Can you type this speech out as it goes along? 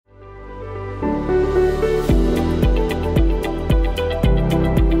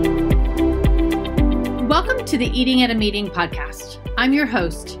Welcome to the Eating at a Meeting podcast. I'm your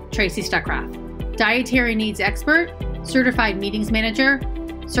host, Tracy Stuckrath, dietary needs expert, certified meetings manager,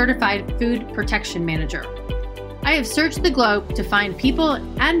 certified food protection manager. I have searched the globe to find people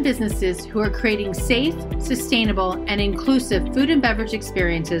and businesses who are creating safe, sustainable, and inclusive food and beverage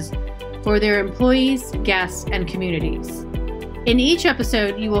experiences for their employees, guests, and communities. In each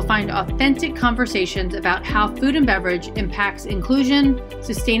episode, you will find authentic conversations about how food and beverage impacts inclusion,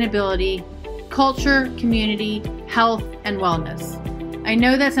 sustainability, culture, community, health, and wellness. I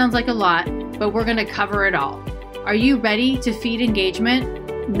know that sounds like a lot, but we're going to cover it all. Are you ready to feed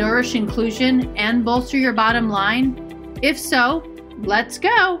engagement, nourish inclusion, and bolster your bottom line? If so, let's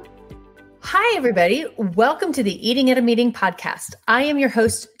go. Hi, everybody. Welcome to the Eating at a Meeting podcast. I am your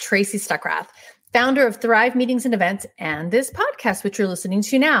host, Tracy Stuckrath, founder of Thrive Meetings and Events, and this podcast, which you're listening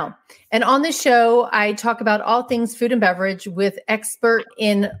to now. And on this show, I talk about all things food and beverage with expert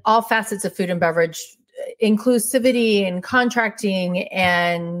in all facets of food and beverage, inclusivity and contracting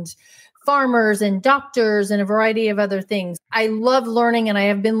and farmers and doctors and a variety of other things. I love learning, and I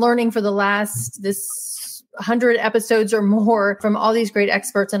have been learning for the last 100 episodes or more from all these great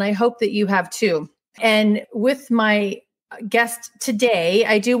experts, and I hope that you have too. And with my guest today,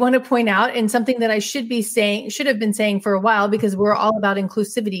 I do want to point out, and something that I should have been saying for a while, because we're all about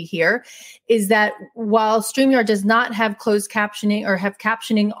inclusivity here, is that while StreamYard does not have closed captioning or have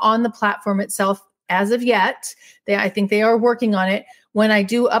captioning on the platform itself as of yet, I think they are working on it. When I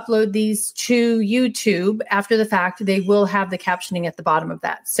do upload these to YouTube after the fact, they will have the captioning at the bottom of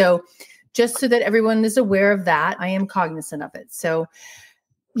that. So just so that everyone is aware of that, I am cognizant of it. So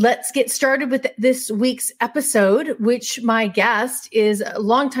let's get started with this week's episode, which my guest is a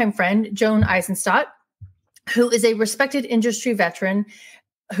longtime friend, Joan Eisenstodt, who is a respected industry veteran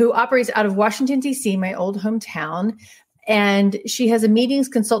who operates out of Washington, D.C., my old hometown. And she has a meetings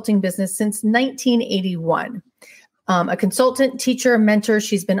consulting business since 1981. A consultant, teacher, mentor,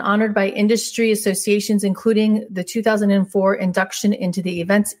 she's been honored by industry associations, including the 2004 induction into the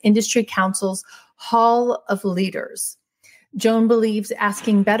Events Industry Council's Hall of Leaders. Joan believes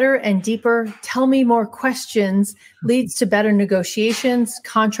asking better and deeper, tell me more questions leads to better negotiations,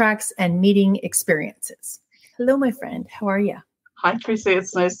 contracts, and meeting experiences. Hello, my friend. How are you? Hi, Tracy.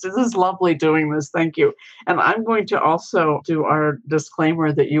 It's nice. This is lovely doing this. Thank you. And I'm going to also do our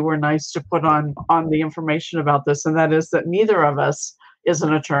disclaimer that you were nice to put on the information about this, and that is that neither of us is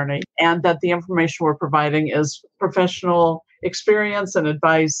an attorney, and that the information we're providing is professional experience and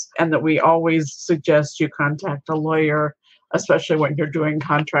advice, and that we always suggest you contact a lawyer, especially when you're doing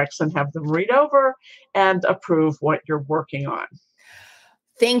contracts, and have them read over and approve what you're working on.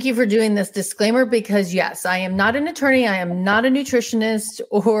 Thank you for doing this disclaimer, because yes, I am not an attorney. I am not a nutritionist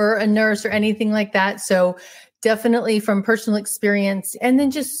or a nurse or anything like that. So definitely from personal experience, and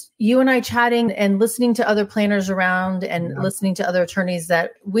then just you and I chatting and listening to other planners around and listening to other attorneys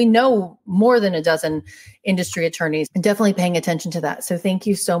that we know, more than a dozen industry attorneys, and definitely paying attention to that. So thank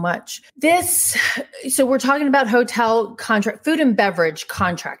you so much. So we're talking about hotel contract, food and beverage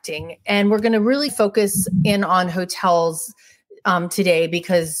contracting, and we're going to really focus in on hotels today,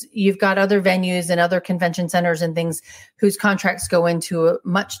 because you've got other venues and other convention centers and things whose contracts go into a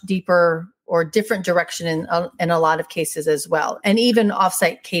much deeper or different direction in a lot of cases as well. And even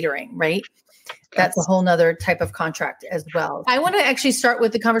offsite catering, right? That's a whole nother type of contract as well. I want to actually start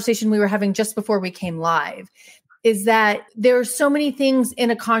with the conversation we were having just before we came live, is that there are so many things in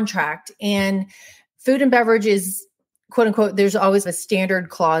a contract, and food and beverage is, quote unquote, there's always a standard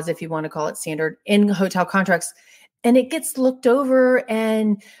clause, if you want to call it standard, in hotel contracts. And it gets looked over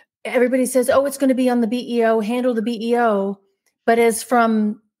and everybody says, oh, it's going to be on the BEO, handle the BEO. But as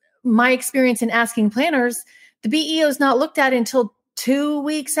from my experience in asking planners, the BEO is not looked at until 2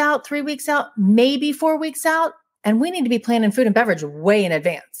 weeks out, 3 weeks out, maybe 4 weeks out. And we need to be planning food and beverage way in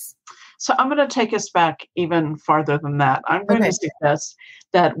advance. So I'm going to take us back even farther than that. I'm going to suggest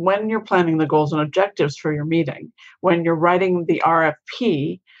that when you're planning the goals and objectives for your meeting, when you're writing the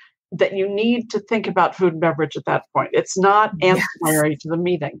RFP, that you need to think about food and beverage at that point. It's not ancillary to the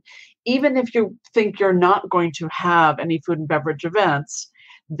meeting. Even if you think you're not going to have any food and beverage events,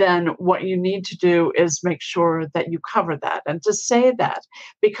 then what you need to do is make sure that you cover that, and to say that,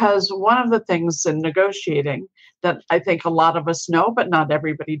 because one of the things in negotiating that I think a lot of us know, but not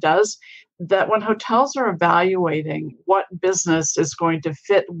everybody does, that when hotels are evaluating what business is going to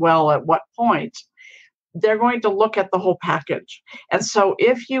fit well at what point, they're going to look at the whole package. And so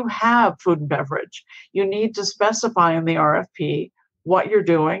if you have food and beverage, you need to specify in the RFP what you're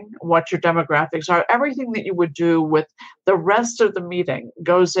doing, what your demographics are. Everything that you would do with the rest of the meeting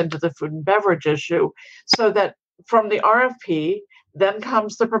goes into the food and beverage issue, so that from the RFP, then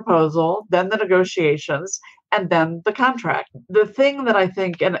comes the proposal, then the negotiations, and then the contract. The thing that I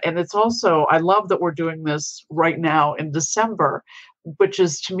think, and it's also, I love that we're doing this right now in December, which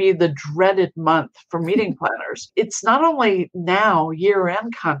is to me the dreaded month for meeting planners. It's not only now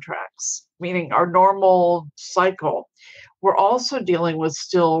year-end contracts, meaning our normal cycle. We're also dealing with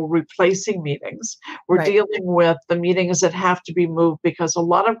still replacing meetings. We're dealing with the meetings that have to be moved because a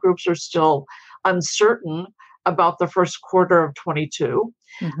lot of groups are still uncertain about the first quarter of 22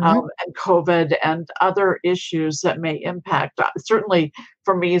 and COVID and other issues that may impact, certainly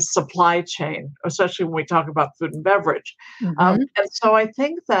for me, supply chain, especially when we talk about food and beverage. And so I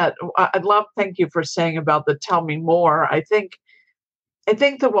think that thank you for saying about the tell me more. I think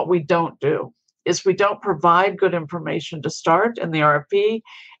that what we don't do is we don't provide good information to start in the RFP.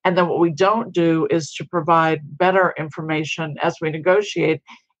 And then what we don't do is to provide better information as we negotiate.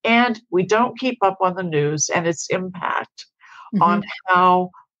 And we don't keep up on the news and its impact on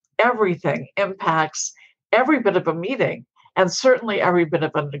how everything impacts every bit of a meeting and certainly every bit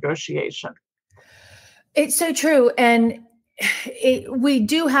of a negotiation. It's so true. And we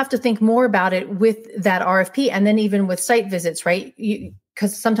do have to think more about it with that RFP and then even with site visits, right?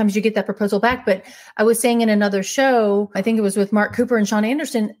 Because sometimes you get that proposal back. But I was saying in another show, I think it was with Mark Cooper and Sean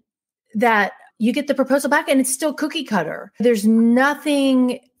Anderson, that you get the proposal back and it's still cookie cutter. There's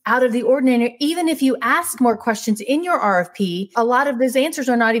nothing out of the ordinary. Even if you ask more questions in your RFP, a lot of those answers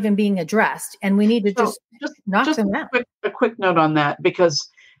are not even being addressed. And we need to just knock them out. A quick note on that, because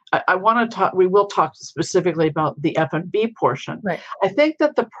I want to talk, we will talk specifically about the F&B portion. Right. I think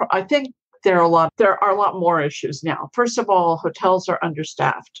that there are a lot more issues now. First of all, hotels are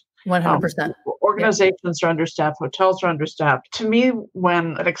understaffed. 100%. Organizations are understaffed, hotels are understaffed. To me,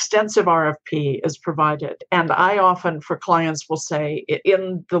 when an extensive RFP is provided, and I often for clients will say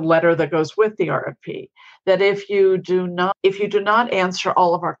in the letter that goes with the RFP, that if you do not answer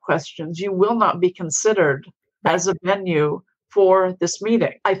all of our questions, you will not be considered as a venue for this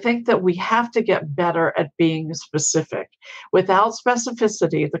meeting. I think that we have to get better at being specific. Without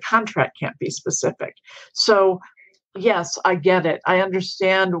specificity, the contract can't be specific. So yes, I get it. I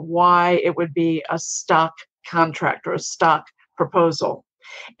understand why it would be a stock contract or a stock proposal.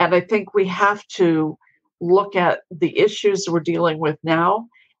 And I think we have to look at the issues we're dealing with now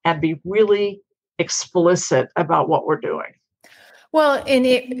and be really explicit about what we're doing. Well, and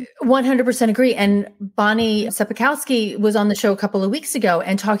 100% agree. And Bonnie Sepakowski was on the show a couple of weeks ago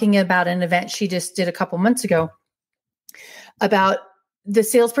and talking about an event she just did a couple months ago about the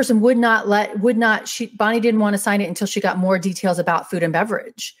salesperson Bonnie didn't want to sign it until she got more details about food and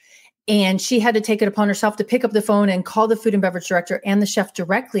beverage. And she had to take it upon herself to pick up the phone and call the food and beverage director and the chef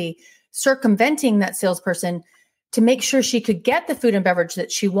directly, circumventing that salesperson to make sure she could get the food and beverage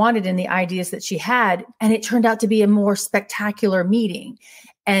that she wanted and the ideas that she had. And it turned out to be a more spectacular meeting.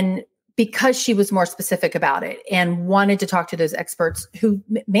 And because she was more specific about it and wanted to talk to those experts who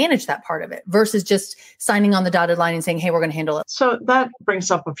manage that part of it versus just signing on the dotted line and saying, hey, we're going to handle it. So that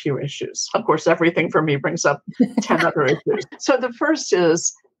brings up a few issues. Of course, everything for me brings up 10 other issues. So the first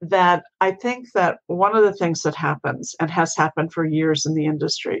is that I think that one of the things that happens and has happened for years in the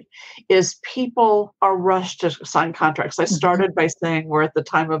industry is people are rushed to sign contracts. I started by saying we're at the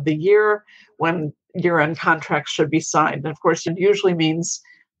time of the year when year-end contracts should be signed. And of course, it usually means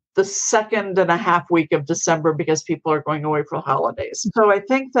the second and a half week of December because people are going away for holidays. So I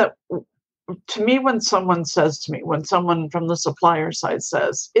think that to me, when someone from the supplier side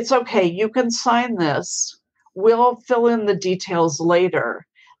says, it's okay, you can sign this, we'll fill in the details later.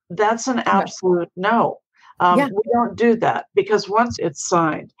 That's an absolute no. We don't do that because once it's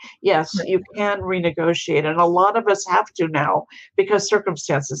signed, yes, you can renegotiate. And a lot of us have to now because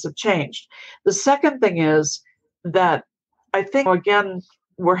circumstances have changed. The second thing is that I think, again,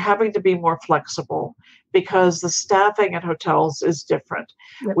 we're having to be more flexible because the staffing at hotels is different.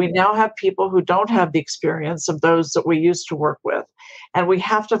 Yep. We now have people who don't have the experience of those that we used to work with, and we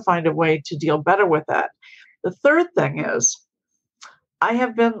have to find a way to deal better with that. The third thing is, I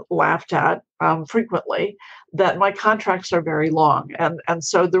have been laughed at frequently that my contracts are very long. And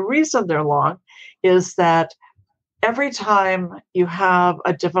so the reason they're long is that every time you have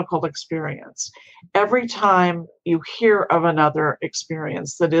a difficult experience, every time you hear of another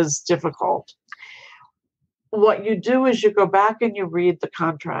experience that is difficult, what you do is you go back and you read the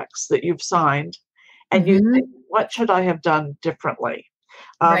contracts that you've signed and you think, what should I have done differently?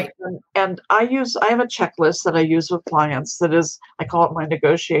 And I have a checklist that I use with clients that is, I call it my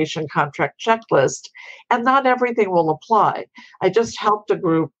negotiation contract checklist, and not everything will apply. I just helped a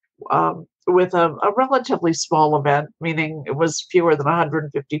group with a relatively small event, meaning it was fewer than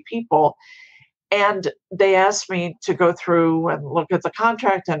 150 people. And they asked me to go through and look at the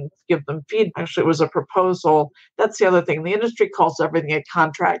contract and give them feedback. Actually, it was a proposal. That's the other thing. The industry calls everything a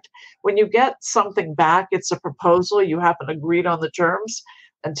contract. When you get something back, it's a proposal. You haven't agreed on the terms.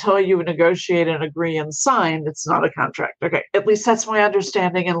 Until you negotiate and agree and sign, it's not a contract. Okay, at least that's my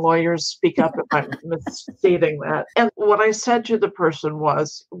understanding, and lawyers speak up if I'm misstating that. And what I said to the person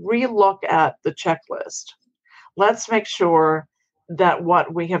was, relook at the checklist. Let's make sure that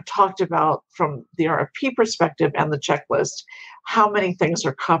what we have talked about from the RFP perspective and the checklist, how many things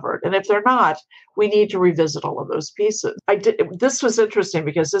are covered. And if they're not, we need to revisit all of those pieces. This was interesting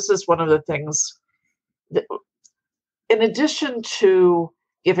because this is one of the things that, in addition to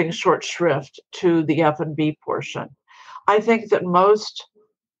giving short shrift to the F&B portion, I think most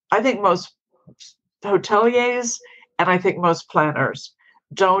hoteliers and I think most planners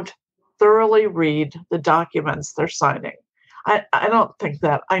don't thoroughly read the documents they're signing. I don't think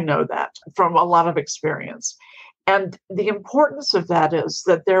that. I know that from a lot of experience. And the importance of that is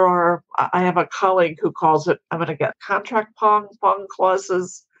that I have a colleague who calls it, I'm going to get contract pong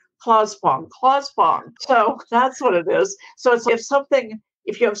clauses, clause pong. So that's what it is. So it's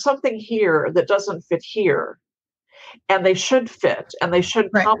if you have something here that doesn't fit here, and they should fit and they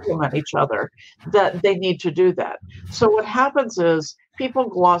should complement each other, that they need to do that. So what happens is people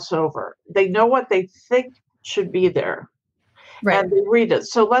gloss over. They know what they think should be there. Right. And they read it.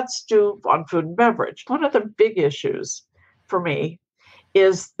 So let's do on food and beverage. One of the big issues for me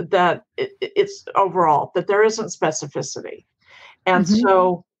is that it's overall that there isn't specificity. And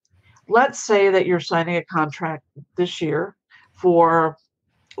so let's say that you're signing a contract this year for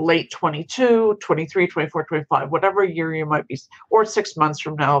late 22, 23, 24, 25, whatever year you might be, or 6 months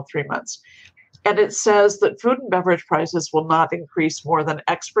from now, 3 months. And it says that food and beverage prices will not increase more than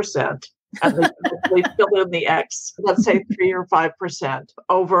X%. And they fill in the X, let's say 3 or 5%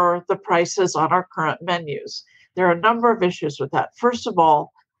 over the prices on our current menus. There are a number of issues with that. First of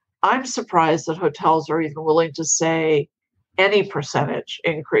all, I'm surprised that hotels are even willing to say any percentage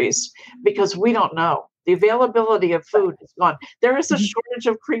increase because we don't know. The availability of food is gone. There is a shortage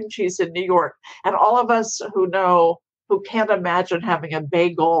of cream cheese in New York. And all of us who can't imagine having a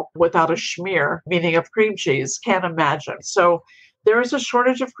bagel without a schmear, meaning of cream cheese, can't imagine. So there is a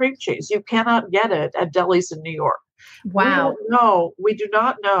shortage of cream cheese. You cannot get it at delis in New York. Wow. We do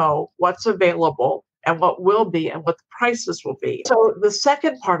not know what's available and what will be and what the prices will be. So the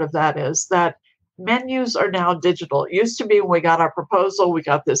second part of that is that menus are now digital. It used to be when we got our proposal, we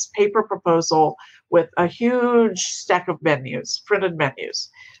got this paper proposal with a huge stack of menus, printed menus.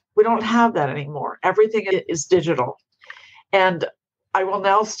 We don't have that anymore. Everything is digital. And I will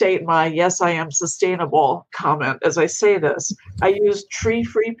now state my yes, I am sustainable comment as I say this. I use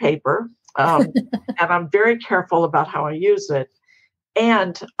tree-free paper, and I'm very careful about how I use it.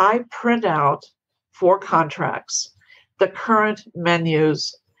 And I print out for contracts the current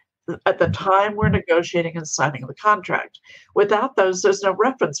menus at the time we're negotiating and signing the contract. Without those, there's no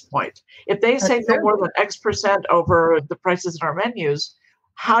reference point. If they say no more than X% over the prices in our menus,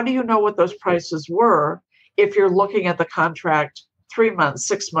 how do you know what those prices were if you're looking at the contract 3 months,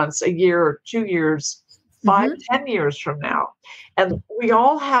 6 months, a year, 2 years, 5, 10 years from now? And we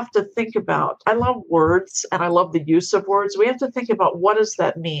all have to think about, I love words and I love the use of words. We have to think about what does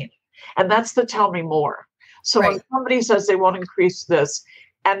that mean? And that's the tell me more. So when somebody says they won't increase this,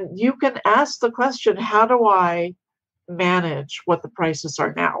 and you can ask the question, how do I manage what the prices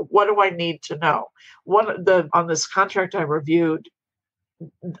are now? What do I need to know? On this contract I reviewed,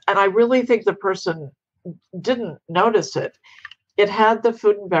 and I really think the person didn't notice it. It had the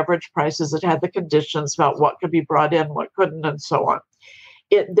food and beverage prices. It had the conditions about what could be brought in, what couldn't, and so on.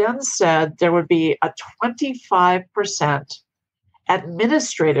 It then said there would be a 25%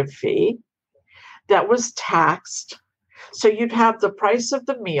 administrative fee that was taxed. So you'd have the price of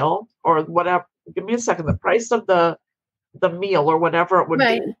the meal or whatever, give me a second, the price of the meal or whatever it would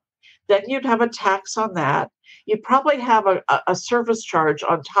be. Then you'd have a tax on that. You'd probably have a service charge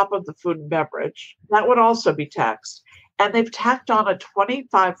on top of the food and beverage. That would also be taxed. And they've tacked on a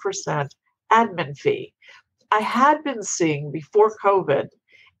 25% admin fee. I had been seeing before COVID,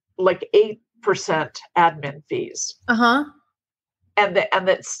 like 8% admin fees. And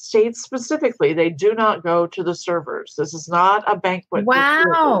that states specifically, they do not go to the servers. This is not a banquet.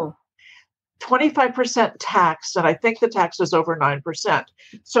 Wow. 25% tax, and I think the tax is over 9%.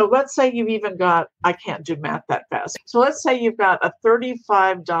 So let's say you've even got, I can't do math that fast. So let's say you've got a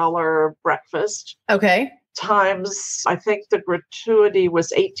 $35 breakfast. Okay. Times, I think the gratuity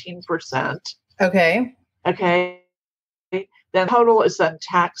was 18%. Okay. Then total is then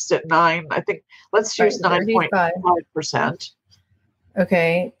taxed at 9. I think let's use 9.5%.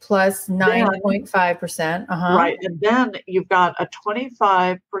 Okay. Plus 9.5%. Right. And then you've got a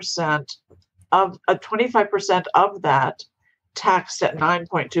 25% of that taxed at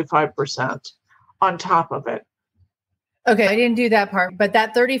 9.25% on top of it. Okay. I didn't do that part, but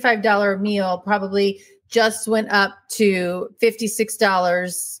that $35 meal probably just went up to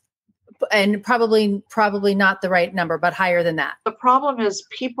 $56 and probably not the right number, but higher than that. The problem is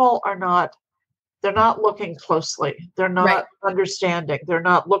people they're not looking closely. They're not understanding. They're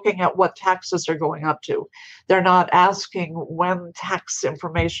not looking at what taxes are going up to. They're not asking when tax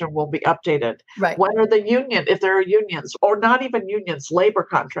information will be updated. Right. When are the union, if there are unions, or not even unions, labor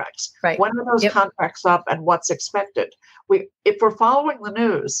contracts. Right. When are those contracts up and what's expected? If we're following the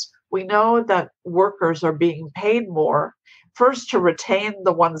news, we know that workers are being paid more, first to retain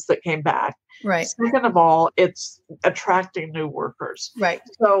the ones that came back. Right. Second of all, it's attracting new workers. Right.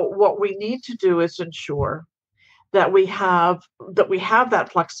 So what we need to do is ensure that we have that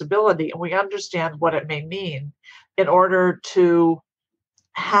flexibility and we understand what it may mean in order to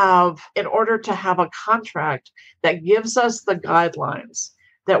have a contract that gives us the guidelines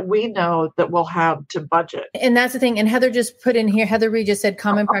that we know that we'll have to budget. And that's the thing. And Heather just put in here, Heather Reed just said,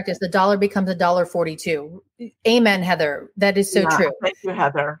 common practice, the dollar becomes $1.42. Amen, Heather. That is so true. Thank you,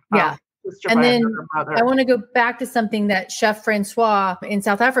 Heather. Yeah. And then I want to go back to something that Chef Francois in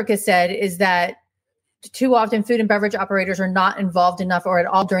South Africa said, is that too often food and beverage operators are not involved enough or at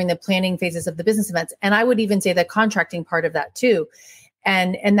all during the planning phases of the business events. And I would even say the contracting part of that too.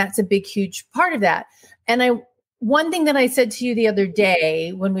 And that's a big, huge part of that. And one thing that I said to you the other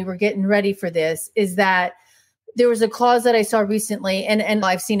day when we were getting ready for this is that there was a clause that I saw recently, and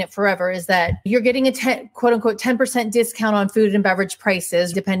I've seen it forever, is that you're getting a quote unquote 10% discount on food and beverage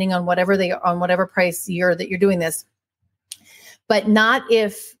prices, depending on whatever price year that you're doing this, but not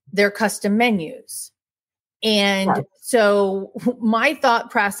if they're custom menus. And so my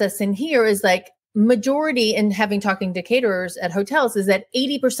thought process in here is like majority, and talking to caterers at hotels, is that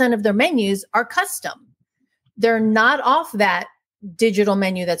 80% of their menus are custom. They're not off that digital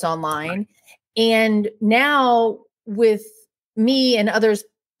menu that's online. And now with me and others,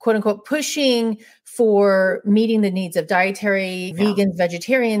 quote unquote, pushing for meeting the needs of dietary, vegans,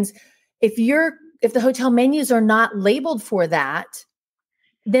 vegetarians, if the hotel menus are not labeled for that,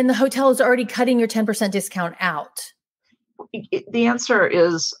 then the hotel is already cutting your 10% discount out. The answer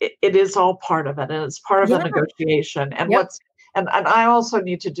is it is all part of it, and it's part of the negotiation. And and I also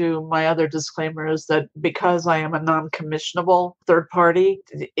need to do my other disclaimer is that because I am a non-commissionable third party,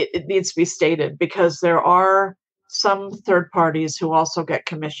 it needs to be stated, because there are some third parties who also get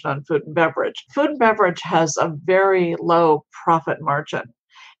commission on food and beverage. Food and beverage has a very low profit margin.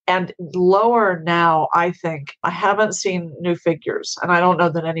 And lower now, I think. I haven't seen new figures, and I don't know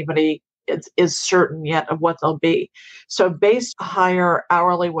that anybody is certain yet of what they'll be. So based on higher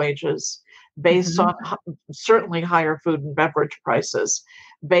hourly wages, based on certainly higher food and beverage prices,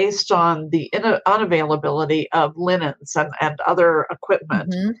 based on the unavailability of linens and other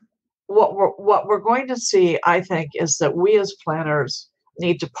equipment, what we're going to see, I think, is that we as planners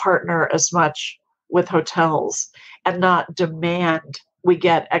need to partner as much with hotels and not demand we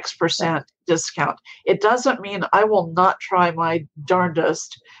get X% discount. It doesn't mean I will not try my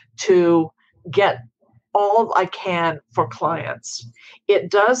darndest to get all I can for clients.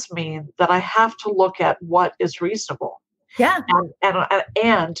 It does mean that I have to look at what is reasonable. Yeah.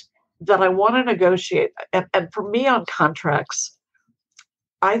 And that I want to negotiate. And for me on contracts,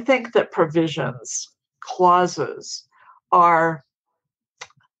 I think that provisions, clauses are,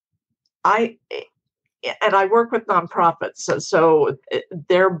 I work with nonprofits, so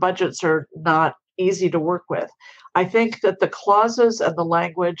their budgets are not easy to work with. I think that the clauses and the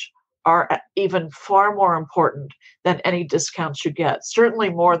language are even far more important than any discounts you get, certainly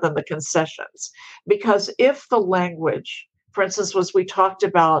more than the concessions. Because if the language, for instance, was we talked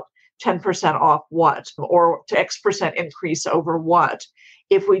about 10% off what, or to X% increase over what,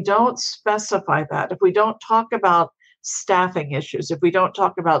 if we don't specify that, if we don't talk about staffing issues, if we don't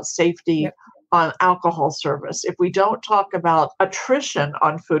talk about safety on alcohol service, if we don't talk about attrition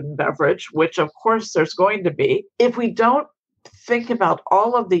on food and beverage, which of course there's going to be, if we don't think about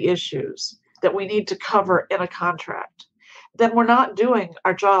all of the issues that we need to cover in a contract, then we're not doing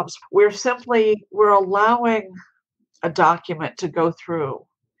our jobs. We're allowing a document to go through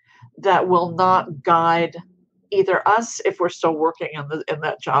that will not guide either us if we're still working in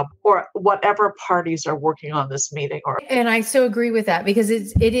that job, or whatever parties are working on this meeting. And I so agree with that, because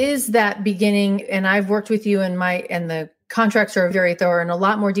it is that beginning. And I've worked with you and the contracts are very thorough and a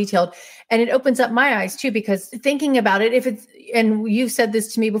lot more detailed. And it opens up my eyes too, because thinking about it, if it's, and you've said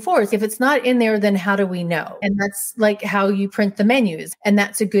this to me before, is if it's not in there, then how do we know? And that's like how you print the menus. And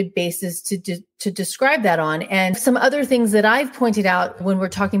that's a good basis to describe that on. And some other things that I've pointed out when we're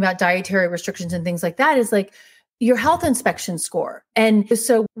talking about dietary restrictions and things like that is like your health inspection score. And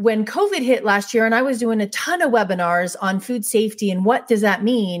so when COVID hit last year and I was doing a ton of webinars on food safety and what does that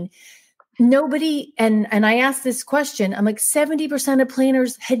mean, nobody, and I asked this question, I'm like 70% of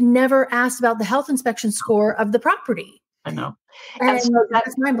planners had never asked about the health inspection score of the property. I know. And so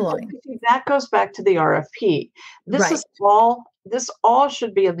that's mind blowing. That goes back to the RFP. This all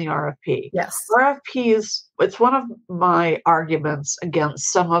should be in the RFP. Yes. RFPs, it's one of my arguments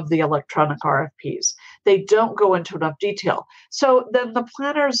against some of the electronic RFPs. They don't go into enough detail. So then the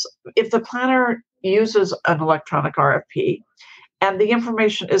planners, if the planner uses an electronic RFP and the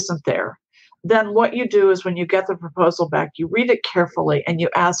information isn't there, then what you do is when you get the proposal back, you read it carefully and you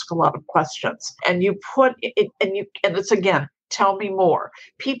ask a lot of questions and you put it, and it's again, tell me more.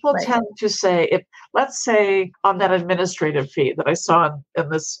 People tend to say, if let's say on that administrative fee that I saw in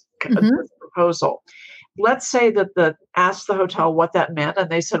this proposal, let's say that asked the hotel what that meant,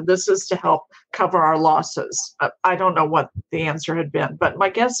 and they said, this is to help cover our losses. I don't know what the answer had been, but my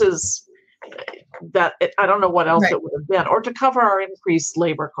guess is that I don't know what else it would have been, or to cover our increased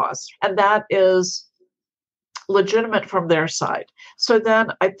labor costs. And that is legitimate from their side. So then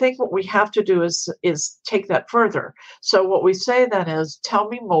I think what we have to do is take that further. So what we say then is, tell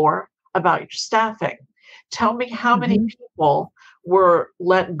me more about your staffing. Tell me how many people were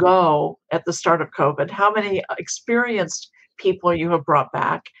let go at the start of COVID, how many experienced people you have brought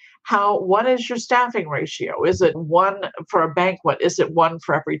back. What is your staffing ratio? Is it 1 for a banquet? Is it 1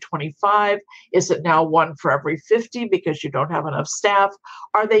 for every 25? Is it now 1 for every 50 because you don't have enough staff?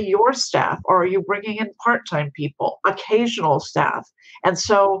 Are they your staff, or are you bringing in part-time people, occasional staff? And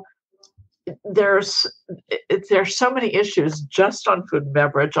so there's so many issues just on food and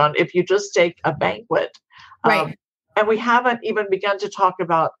beverage, on if you just take a banquet. Right. And we haven't even begun to talk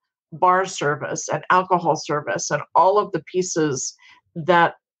about bar service and alcohol service and all of the pieces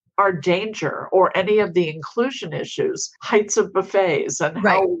that are danger, or any of the inclusion issues, heights of buffets, and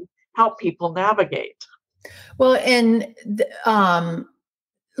how we help people navigate. Well, and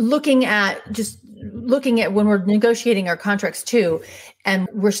looking at when we're negotiating our contracts too, and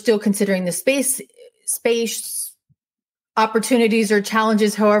we're still considering the space opportunities or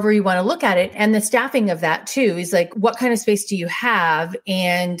challenges, however you want to look at it, and the staffing of that too is like, what kind of space do you have?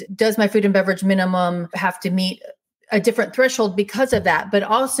 And does my food and beverage minimum have to meet a different threshold because of that, but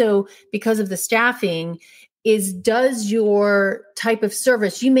also because of the staffing? Does your type of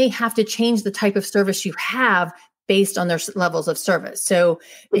service, you may have to change the type of service you have based on their levels of service. So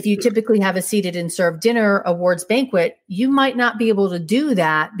if you typically have a seated and served dinner awards banquet, you might not be able to do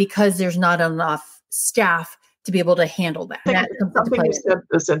that because there's not enough staff to be able to handle that. Something you said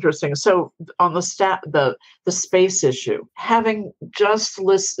is interesting. So on the space issue, having just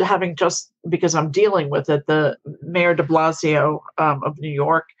because I'm dealing with it, the Mayor de Blasio of New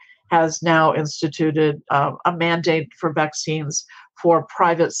York has now instituted a mandate for vaccines for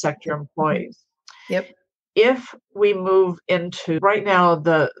private sector employees. Yep. If we move into right now,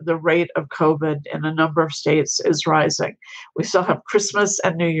 the rate of COVID in a number of states is rising. We still have Christmas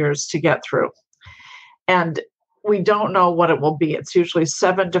and New Year's to get through. And we don't know what it will be. It's usually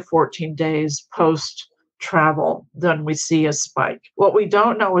 7 to 14 days post travel, then we see a spike. What we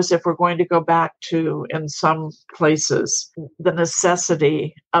don't know is if we're going to go back to, in some places, the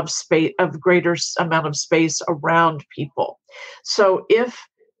necessity of space, of greater amount of space around people. So if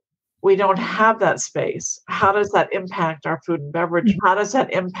we don't have that space, how does that impact our food and beverage? How does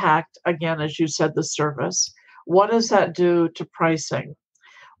that impact, again, as you said, the service? What does that do to pricing?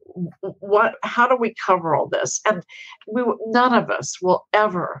 How do we cover all this? And none of us will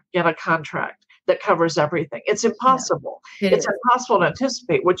ever get a contract that covers everything. It's impossible. No, it's impossible to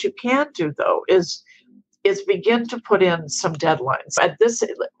anticipate. What you can do, though, is begin to put in some deadlines. At this,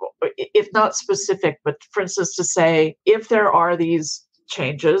 if not specific, but for instance, to say, if there are these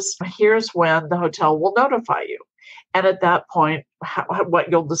changes, here's when the hotel will notify you. And at that point, what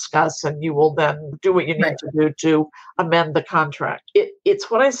you'll discuss, and you will then do what you need to do to amend the contract.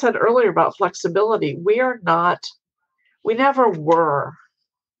 It's what I said earlier about flexibility. We never were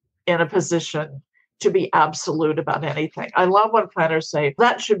in a position to be absolute about anything. I love when planners say,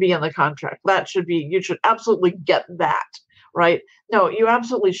 that should be in the contract. You should absolutely get that, right? No, you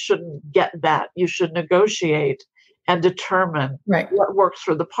absolutely shouldn't get that. You should negotiate and determine Right. what works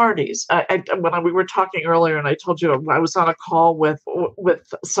for the parties. We were talking earlier, and I told you I was on a call with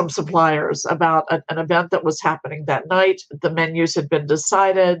some suppliers about an event that was happening that night. The menus had been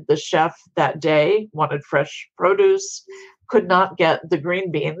decided. The chef that day wanted fresh produce, could not get the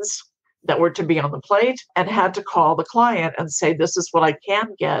green beans that were to be on the plate, and had to call the client and say, "This is what I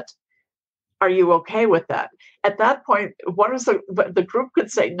can get. Are you okay with that?" At that point, the group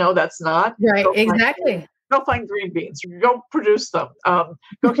could say, "No, that's not." Right. Exactly. Go find green beans. Go produce them.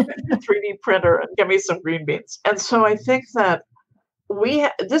 Go get a 3D printer and give me some green beans. And so I think that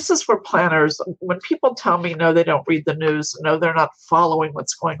this is where planners, when people tell me, no, they don't read the news, no, they're not following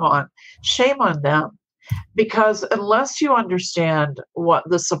what's going on, shame on them. Because unless you understand what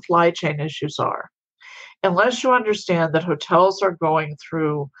the supply chain issues are, unless you understand that hotels are going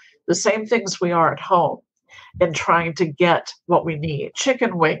through the same things we are at home in trying to get what we need.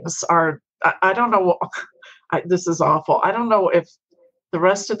 Chicken wings are, I don't know, this is awful. I don't know if the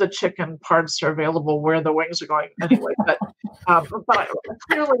rest of the chicken parts are available where the wings are going anyway, but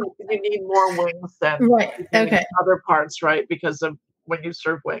clearly you need more wings than other parts, right? Because of when you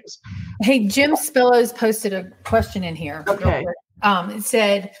serve wings. Hey, Jim Spillows posted a question in here. Okay. It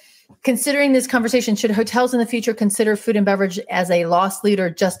said, considering this conversation, should hotels in the future consider food and beverage as a loss leader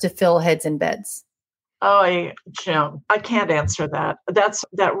just to fill heads and beds? Oh, Jim, I can't answer that. That's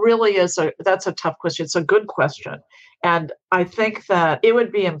a tough question. It's a good question. And I think that it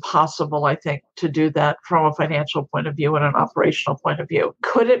would be impossible, to do that from a financial point of view and an operational point of view.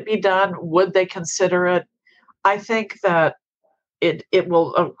 Could it be done? Would they consider it? I think that it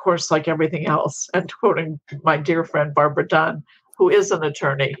will, of course, like everything else, and quoting my dear friend Barbara Dunn, who is an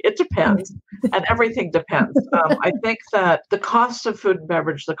attorney, it depends, and everything depends. I think that the cost of food and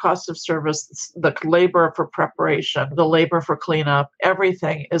beverage, the cost of service, the labor for preparation, the labor for cleanup,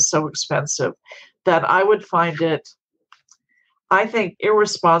 everything is so expensive that I would find it, I think,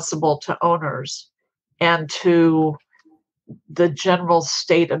 irresponsible to owners and to the general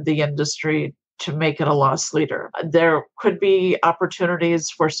state of the industry to make it a loss leader. There could be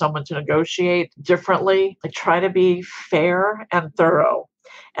opportunities for someone to negotiate differently. I try to be fair and thorough.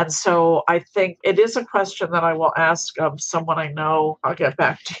 And so I think it is a question that I will ask of someone I know. I'll get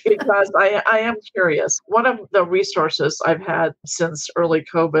back to you because I am curious. One of the resources I've had since early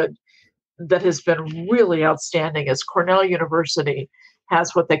COVID that has been really outstanding is Cornell University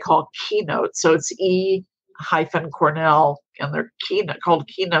has what they call keynotes. So it's E-Cornell, and they're called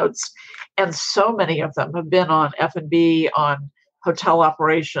keynotes. And so many of them have been on F&B, on hotel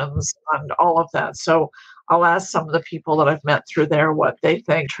operations, on all of that. So I'll ask some of the people that I've met through there what they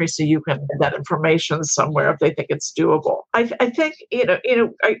think. Tracy, you can get that information somewhere if they think it's doable. I think,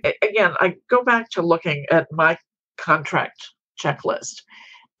 I go back to looking at my contract checklist.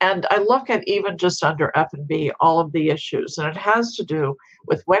 And I look at even just under F&B, all of the issues, and it has to do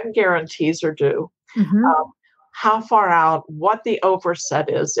with when guarantees are due, how far out, what the overset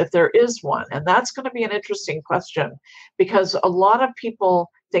is, if there is one. And that's going to be an interesting question because a lot of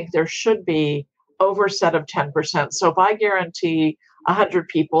people think there should be overset of 10%. So if I guarantee 100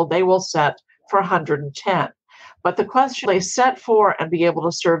 people, they will set for 110. But the question, they set for and be able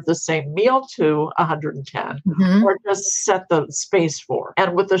to serve the same meal to 110 or just set the space for.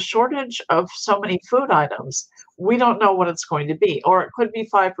 And with the shortage of so many food items, we don't know what it's going to be. Or it could be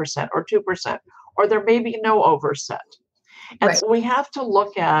 5% or 2%, or there may be no overset. And so we have to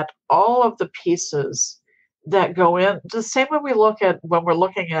look at all of the pieces that go in, the same way we look at when we're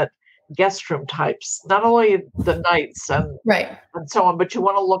looking at guest room types, not only the nights and so on, but you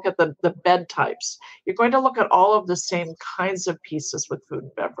want to look at the bed types. You're going to look at all of the same kinds of pieces with food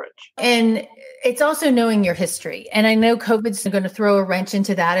and beverage. And it's also knowing your history. And I know COVID's going to throw a wrench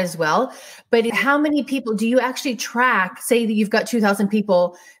into that as well. But how many people do you actually track? Say that you've got 2,000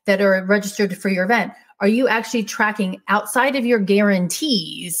 people that are registered for your event. Are you actually tracking outside of your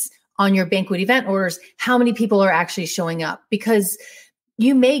guarantees on your banquet event orders, how many people are actually showing up? Because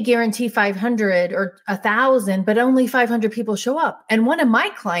you may guarantee 500 or 1,000, but only 500 people show up. And one of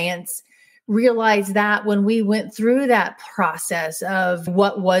my clients realized that when we went through that process of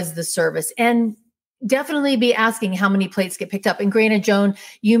what was the service, and definitely be asking how many plates get picked up. And granted, Joan,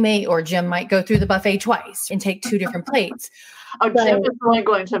 you may, or Jim might go through the buffet twice and take 2 different plates. Jim is only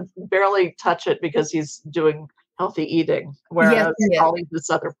going to barely touch it because he's doing healthy eating, whereas I'll eat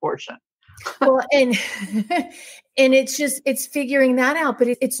this other portion. Well, and it's figuring that out, but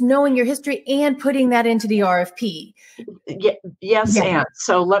it's knowing your history and putting that into the RFP. Yes. And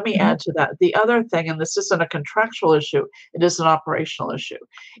so let me add to that. The other thing, and this isn't a contractual issue, it is an operational issue.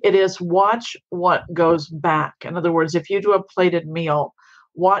 It is watch what goes back. In other words, if you do a plated meal,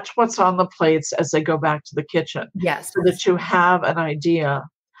 watch what's on the plates as they go back to the kitchen. Yes. So that you have an idea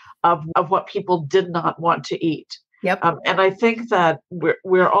of what people did not want to eat. Yep. And I think that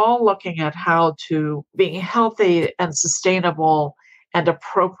we're all looking at how to being healthy and sustainable and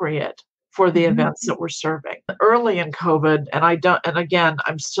appropriate for the events that we're serving. Early in COVID, and again,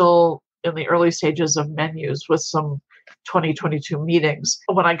 I'm still in the early stages of menus with some 2022 meetings.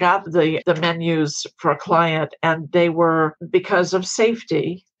 When I got the menus for a client, and they were, because of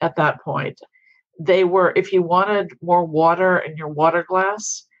safety at that point, they were, if you wanted more water in your water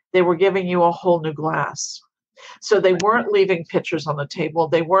glass, they were giving you a whole new glass. So they weren't leaving pitchers on the table.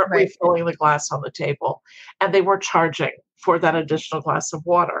 They weren't refilling the glass on the table, and they were charging for that additional glass of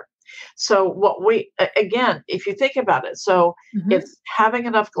water. So again, if you think about it, so it's having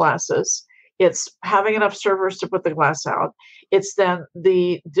enough glasses, it's having enough servers to put the glass out. It's then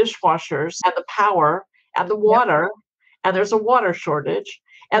the dishwashers and the power and the water, and there's a water shortage.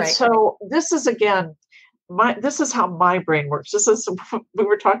 And so this is, again, this is how my brain works. We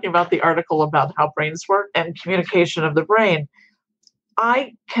were talking about the article about how brains work and communication of the brain.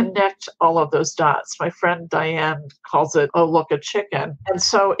 I connect all of those dots. My friend Diane calls it, oh, look, a chicken. And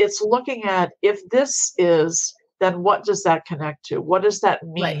so it's looking at, if this is, then what does that connect to? What does that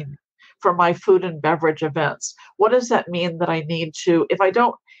mean for my food and beverage events? What does that mean that I need to,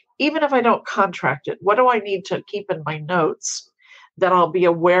 even if I don't contract it, what do I need to keep in my notes that I'll be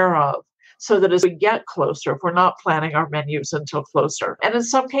aware of? So that as we get closer, if we're not planning our menus until closer. And in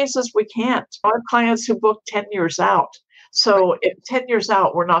some cases, we can't. I have clients who book 10 years out. So if 10 years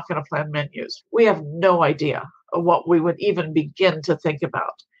out, we're not going to plan menus. We have no idea of what we would even begin to think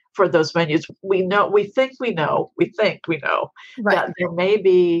about for those menus. We think we know that there may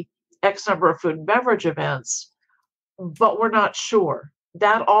be X number of food and beverage events, but we're not sure.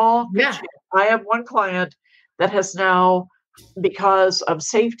 That all could change. I have one client that has now, because of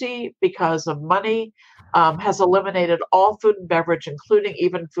safety, because of money, has eliminated all food and beverage, including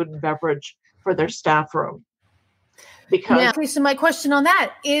even food and beverage for their staff room. So my question on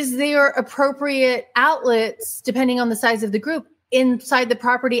that, is there appropriate outlets, depending on the size of the group, inside the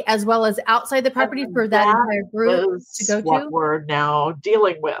property as well as outside the property for that entire group to go to? What we're now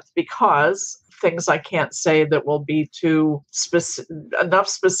dealing with, because things I can't say that will be too enough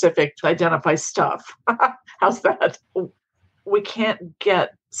specific to identify stuff. How's that? We can't get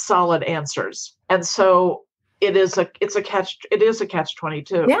solid answers. And so it is a catch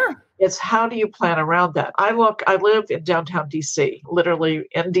 22. Yeah. It's how do you plan around that? I live in downtown DC, literally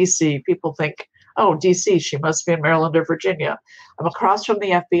in DC. People think, oh, DC, she must be in Maryland or Virginia. I'm across from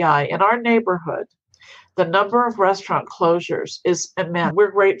the FBI. In our neighborhood, the number of restaurant closures is immense.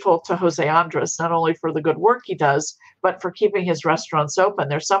 We're grateful to Jose Andres, not only for the good work he does, but for keeping his restaurants open.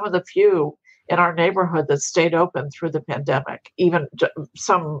 They're some of the few in our neighborhood that stayed open through the pandemic, even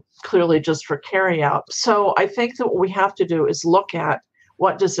some clearly just for carry out. So I think that what we have to do is look at,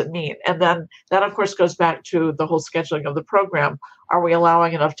 what does it mean? And then that, of course, goes back to the whole scheduling of the program. Are we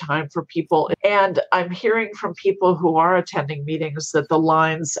allowing enough time for people? And I'm hearing from people who are attending meetings that the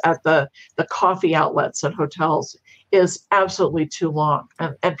lines at the coffee outlets and hotels is absolutely too long,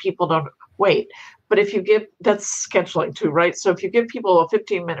 and people don't wait. But if you give, that's scheduling too, right? So if you give people a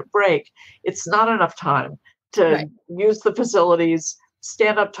 15-minute break, it's not enough time to use the facilities,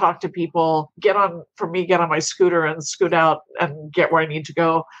 stand up, talk to people, get on my scooter and scoot out and get where I need to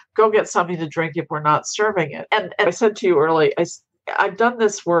go get something to drink if we're not serving it. And I said to you earlier, I've done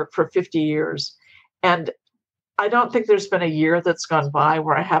this work for 50 years, and I don't think there's been a year that's gone by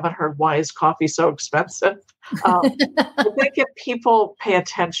where I haven't heard, why is coffee so expensive? I think if people pay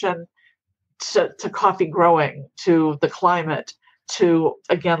attention to coffee growing, to the climate, to,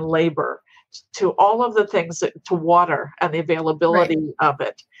 again, labor, to all of the things, to water and the availability of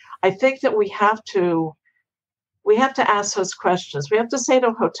it, I think that we have to ask those questions. We have to say to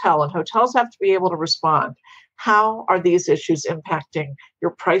a hotel, and hotels have to be able to respond. How are these issues impacting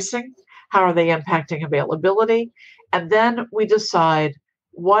your pricing? How are they impacting availability? And then we decide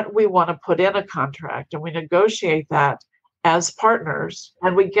what we want to put in a contract, and we negotiate that as partners,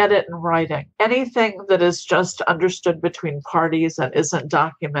 and we get it in writing. Anything that is just understood between parties and isn't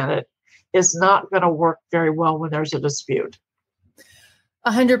documented is not going to work very well when there's a dispute.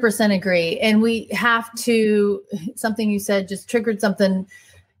 100% agree. And we have to, something you said just triggered something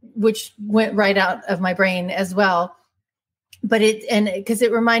which went right out of my brain as well. But because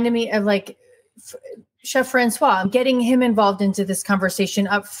it reminded me of Chef Francois, getting him involved into this conversation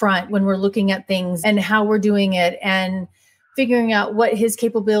up front when we're looking at things and how we're doing it, and figuring out what his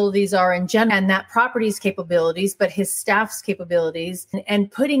capabilities are in general, and that property's capabilities, but his staff's capabilities, and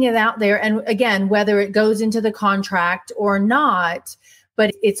putting it out there. And again, whether it goes into the contract or not,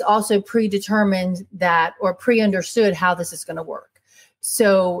 but it's also predetermined that, or pre-understood how this is going to work.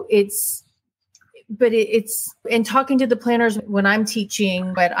 So it's in talking to the planners when I'm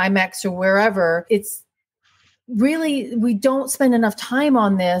teaching at IMEX or wherever, it's really, we don't spend enough time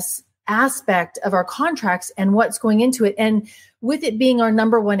on this aspect of our contracts and what's going into it. And with it being our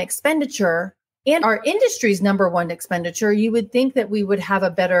number one expenditure and our industry's number one expenditure, you would think that we would have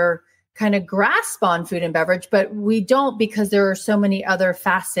a better kind of grasp on food and beverage, but we don't, because there are so many other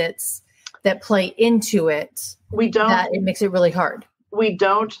facets that play into it. That it makes it really hard. We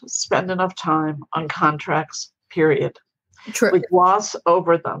don't spend enough time on contracts, period. True. We gloss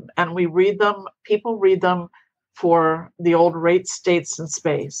over them and we read them. People read them for the old rates, dates, and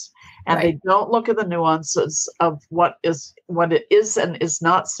space. And They don't look at the nuances of what it is and is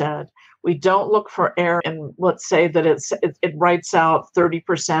not said. We don't look for error. And let's say that it writes out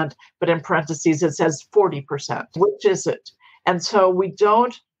 30%, but in parentheses it says 40%. Which is it? And so we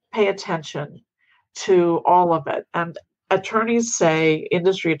don't pay attention to all of it. And attorneys say,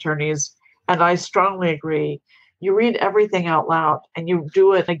 industry attorneys, and I strongly agree, you read everything out loud and you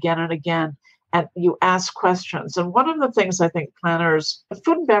do it again and again. And you ask questions. And one of the things I think planners,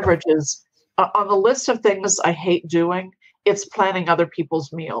 food and beverage is on the list of things I hate doing, it's planning other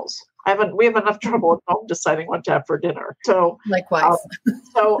people's meals. We have enough trouble at home deciding what to have for dinner. So likewise.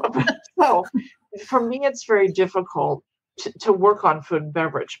 So for me, it's very difficult to work on food and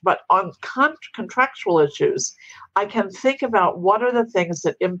beverage. But on contractual issues, I can think about what are the things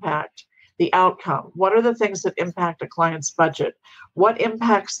that impact the outcome? What are the things that impact a client's budget? What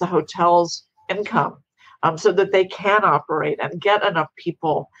impacts the hotel's income so that they can operate and get enough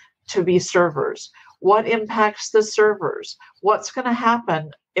people to be servers? What impacts the servers? What's going to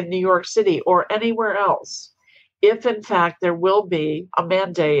happen in New York City or anywhere else if, in fact, there will be a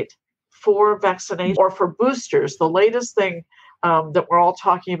mandate for vaccination or for boosters? The latest thing that we're all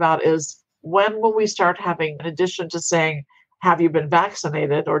talking about is, when will we start having, in addition to saying, have you been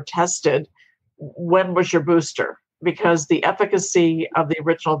vaccinated or tested, when was your booster? Because the efficacy of the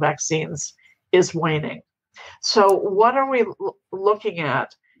original vaccines is waning. So what are we looking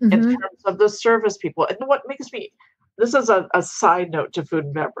at in terms of the service people? And what makes me, this is a side note to food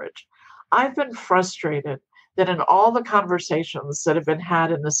and beverage. I've been frustrated that in all the conversations that have been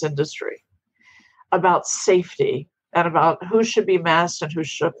had in this industry about safety and about who should be masked and who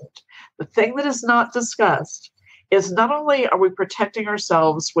shouldn't, the thing that is not discussed is not only are we protecting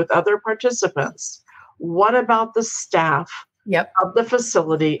ourselves with other participants, what about the staff of the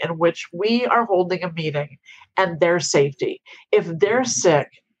facility in which we are holding a meeting and their safety? If they're sick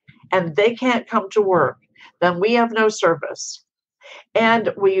and they can't come to work, then we have no service.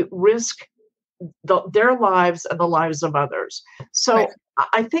 And we risk their lives and the lives of others. So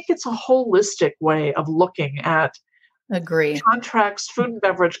I think it's a holistic way of looking at contracts, food and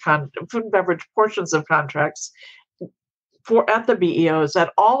beverage portions of contracts at the BEOs,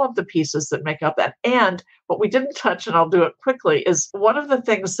 at all of the pieces that make up that. And what we didn't touch, and I'll do it quickly, is one of the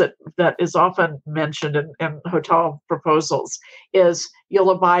things that is often mentioned in hotel proposals is you'll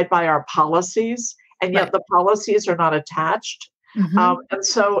abide by our policies, and yet the policies are not attached. And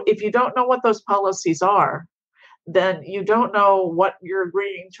so if you don't know what those policies are, then you don't know what you're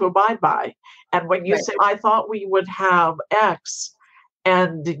agreeing to abide by. And when you say, I thought we would have X,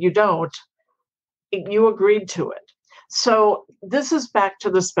 and you don't, you agreed to it. So this is back to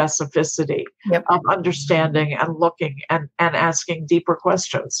the specificity of understanding and looking and asking deeper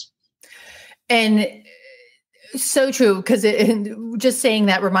questions. And so true, because just saying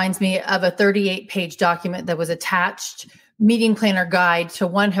that reminds me of a 38-page document that was attached, meeting planner guide to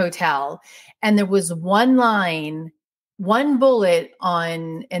one hotel. And there was one line, one bullet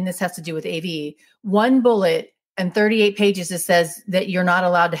on, and this has to do with AV, one bullet and 38 pages that says that you're not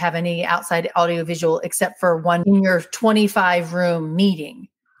allowed to have any outside audiovisual except for one in your 25-room meeting.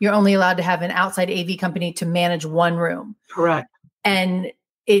 You're only allowed to have an outside AV company to manage one room. Correct. And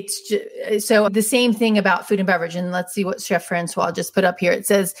it's just, so the same thing about food and beverage. And let's see what Chef Francois just put up here. It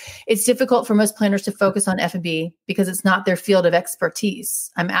says, it's difficult for most planners to focus on F&B because it's not their field of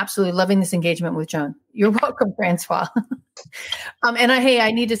expertise. I'm absolutely loving this engagement with Joan. You're welcome, Francois. And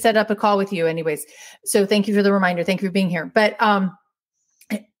I need to set up a call with you anyways. So thank you for the reminder. Thank you for being here. But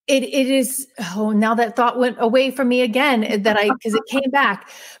it is, now that thought went away from me again, because it came back,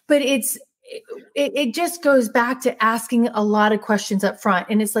 but it just goes back to asking a lot of questions up front.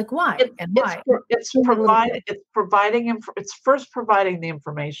 And it's like, why? It's first providing the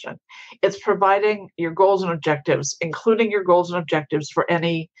information. It's providing your goals and objectives, including your goals and objectives for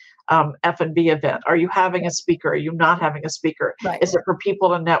any F&B event? Are you having a speaker? Are you not having a speaker? Right. Is it for people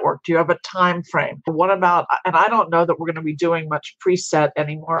to network? Do you have a time frame? What about, and I don't know that we're going to be doing much preset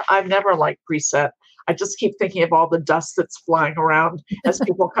anymore. I've never liked preset. I just keep thinking of all the dust that's flying around as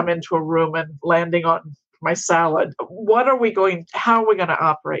people come into a room and landing on my salad. How are we going to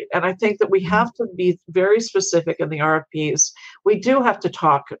operate? And I think that we have to be very specific in the RFPs. We do have to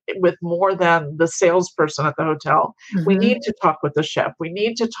talk with more than the salesperson at the hotel. Mm-hmm. We need to talk with the chef. We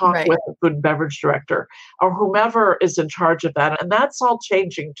need to talk with the food and beverage director or whomever is in charge of that. And that's all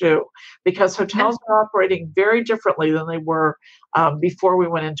changing too, because hotels are operating very differently than they were before we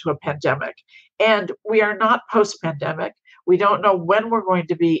went into a pandemic. And we are not post-pandemic. We don't know when we're going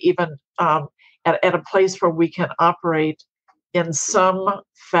to be even at a place where we can operate in some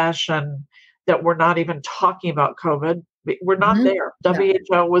fashion that we're not even talking about COVID. We're not there.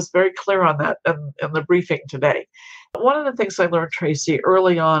 WHO was very clear on that in the briefing today. One of the things I learned, Tracy,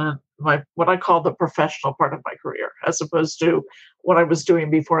 early on in what I call the professional part of my career, as opposed to what I was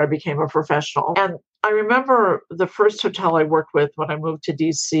doing before I became a professional. And I remember the first hotel I worked with when I moved to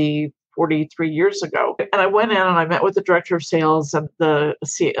DC 43 years ago. And I went in and I met with the director of sales and the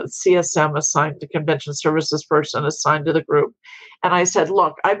CSM assigned to convention services person assigned to the group. And I said,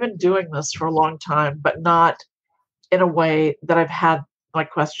 look, I've been doing this for a long time, but not in a way that I've had my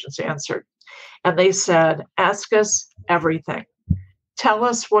questions answered. And they said, ask us everything. Tell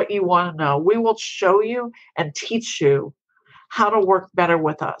us what you want to know. We will show you and teach you how to work better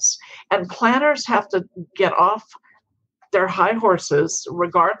with us. And planners have to get off their high horses,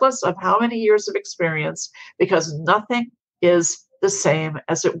 regardless of how many years of experience, because nothing is the same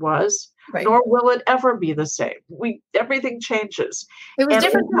as it was, nor will it ever be the same. Everything changes. It was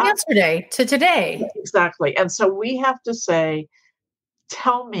different from yesterday to today. Exactly. And so we have to say,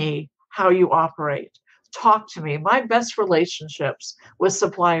 tell me how you operate. Talk to me. My best relationships with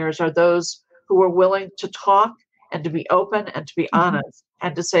suppliers are those who are willing to talk and to be open and to be honest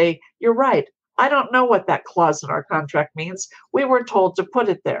and to say, you're right. I don't know what that clause in our contract means. We were told to put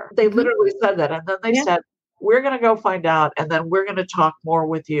it there. They literally said that. And then they said, we're going to go find out. And then we're going to talk more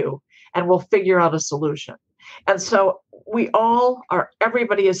with you and we'll figure out a solution. And so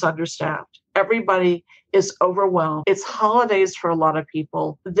everybody is understaffed. Everybody is overwhelmed. It's holidays for a lot of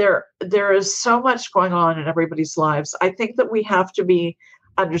people. There is so much going on in everybody's lives. I think that we have to be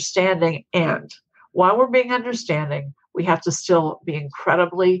understanding. And while we're being understanding, we have to still be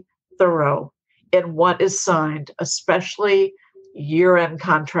incredibly thorough in what is signed, especially year-end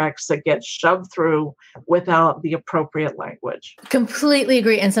contracts that get shoved through without the appropriate language. Completely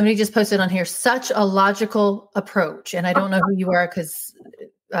agree. And somebody just posted on here, such a logical approach. And I don't know who you are because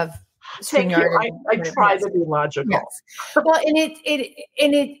of Thank you. I try to be logical. Yes. Well,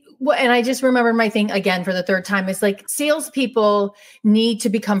 and I just remember my thing again for the third time is like salespeople need to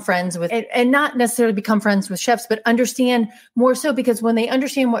become friends with, and not necessarily become friends with chefs, but understand more so, because when they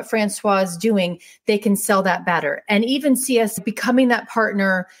understand what Francois is doing, they can sell that better and even see us becoming that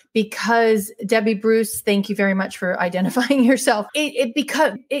partner. Because Debbie Bruce, thank you very much for identifying yourself.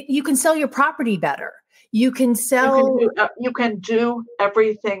 You can sell your property better. You can sell. You can do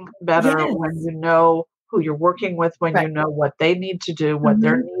everything better when you know who you're working with, when you know what they need to do, what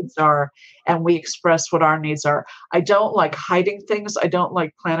their needs are, and we express what our needs are. I don't like hiding things. I don't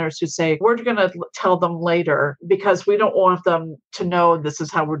like planners who say, we're going to tell them later because we don't want them to know this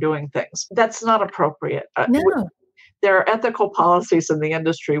is how we're doing things. That's not appropriate. No. There are ethical policies in the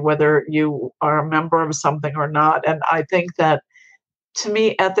industry, whether you are a member of something or not. And I think that, to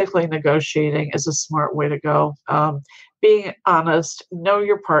me, ethically negotiating is a smart way to go. Being honest, know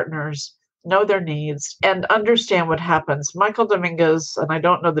your partners, know their needs, and understand what happens. Michael Dominguez, and I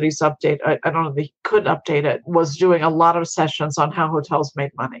don't know that he's updated, I don't know that he could update it, was doing a lot of sessions on how hotels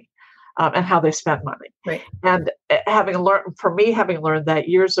made money and how they spent money. Right. And having learned that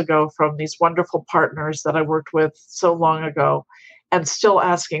years ago from these wonderful partners that I worked with so long ago, and still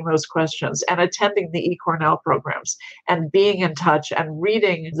asking those questions and attending the eCornell programs and being in touch and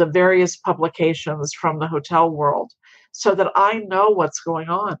reading the various publications from the hotel world so that I know what's going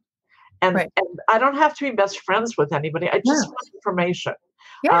on. And I don't have to be best friends with anybody. I just want information.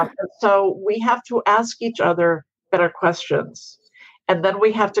 Yeah. So we have to ask each other better questions. And then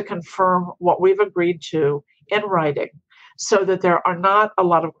we have to confirm what we've agreed to in writing, so that there are not a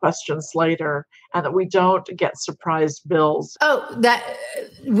lot of questions later and that we don't get surprise bills. Oh, that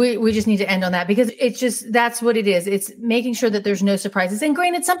we just need to end on that, because that's what it is. It's making sure that there's no surprises. And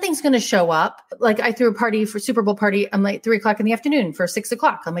granted, something's going to show up. Like I threw a party for Super Bowl party. I'm like 3:00 in the afternoon for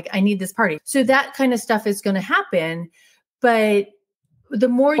 6:00. I'm like, I need this party. So that kind of stuff is going to happen. But the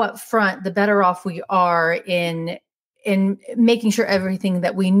more upfront, the better off we are in in making sure everything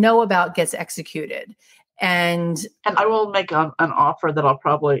that we know about gets executed. And I will make an offer that I'll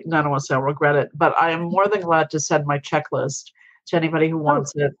probably, I don't want to say I'll regret it, but I am more than glad to send my checklist to anybody who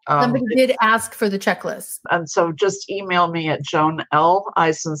wants it. Somebody did ask for the checklist. And so just email me at Joan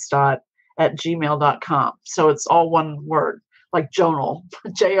Eisenstodt@gmail.com. So it's all one word, like Jonal,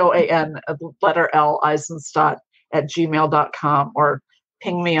 Joan, letter L, Eisenstodt@gmail.com, or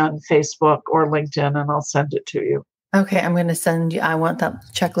ping me on Facebook or LinkedIn and I'll send it to you. Okay, I'm going to send you. I want that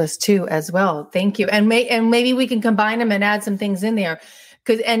checklist too, as well. Thank you. And maybe we can combine them and add some things in there,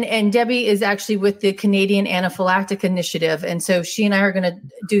 because and Debbie is actually with the Canadian Anaphylactic Initiative, and so she and I are going to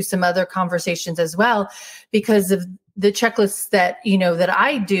do some other conversations as well, because of the checklists that that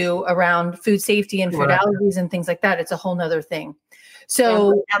I do around food safety and food allergies and things like that. It's a whole nother thing.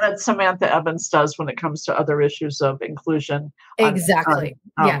 So and that Samantha Evans does when it comes to other issues of inclusion. Exactly.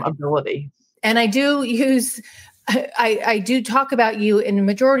 Ability. And I do use. I do talk about you in the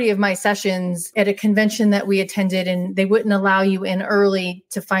majority of my sessions at a convention that we attended, and they wouldn't allow you in early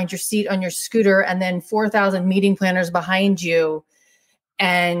to find your seat on your scooter, and then 4,000 meeting planners behind you.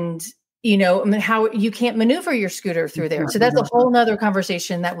 And, how you can't maneuver your scooter through there. So that's a whole nother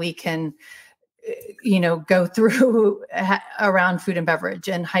conversation that we can, go through around food and beverage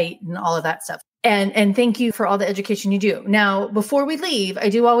and height and all of that stuff. And thank you for all the education you do. Now, before we leave, I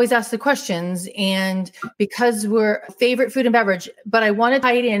do always ask the questions, and because we're favorite food and beverage, but I want to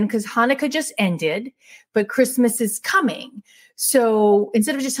tie it in because Hanukkah just ended, but Christmas is coming. So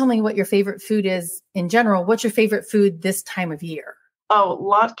instead of just telling me what your favorite food is in general, what's your favorite food this time of year? Oh,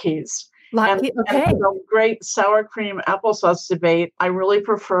 latkes. Okay. And great sour cream applesauce debate. I really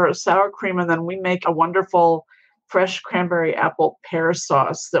prefer sour cream, and then we make a wonderful fresh cranberry apple pear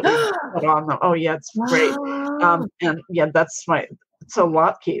sauce that we put on them. Oh yeah, it's great. And yeah, that's so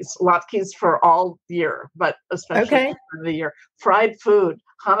latkes for all year, but especially for the year. Fried food.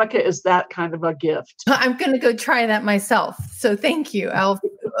 Hanukkah is that kind of a gift. I'm going to go try that myself. So thank you.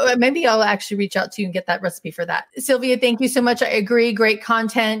 Maybe I'll actually reach out to you and get that recipe for that. Sylvia, thank you so much. I agree. Great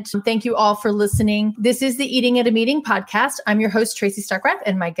content. Thank you all for listening. This is the Eating at a Meeting podcast. I'm your host, Tracy Stuckrath,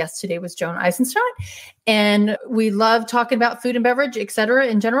 and my guest today was Joan Eisenstodt. And we love talking about food and beverage, et cetera,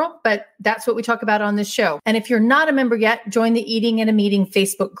 in general, but that's what we talk about on this show. And if you're not a member yet, join the Eating at a Meeting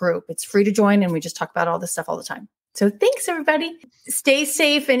Facebook group. It's free to join, and we just talk about all this stuff all the time. So thanks, everybody. Stay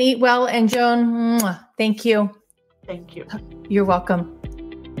safe and eat well. And Joan, thank you. Thank you. You're welcome.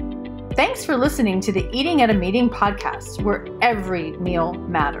 Thanks for listening to the Eating at a Meeting podcast, where every meal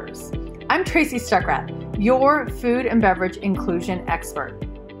matters. I'm Tracy Stuckrath, your food and beverage inclusion expert.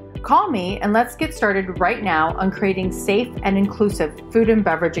 Call me and let's get started right now on creating safe and inclusive food and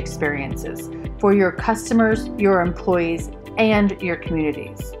beverage experiences for your customers, your employees, and your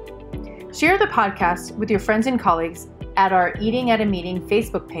communities. Share the podcast with your friends and colleagues at our Eating at a Meeting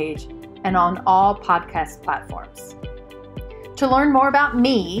Facebook page and on all podcast platforms. To learn more about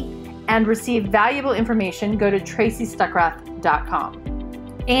me and receive valuable information, go to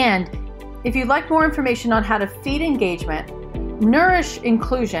tracystuckrath.com. And if you'd like more information on how to feed engagement, nourish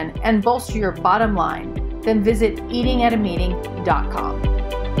inclusion, and bolster your bottom line, then visit eatingatameeting.com.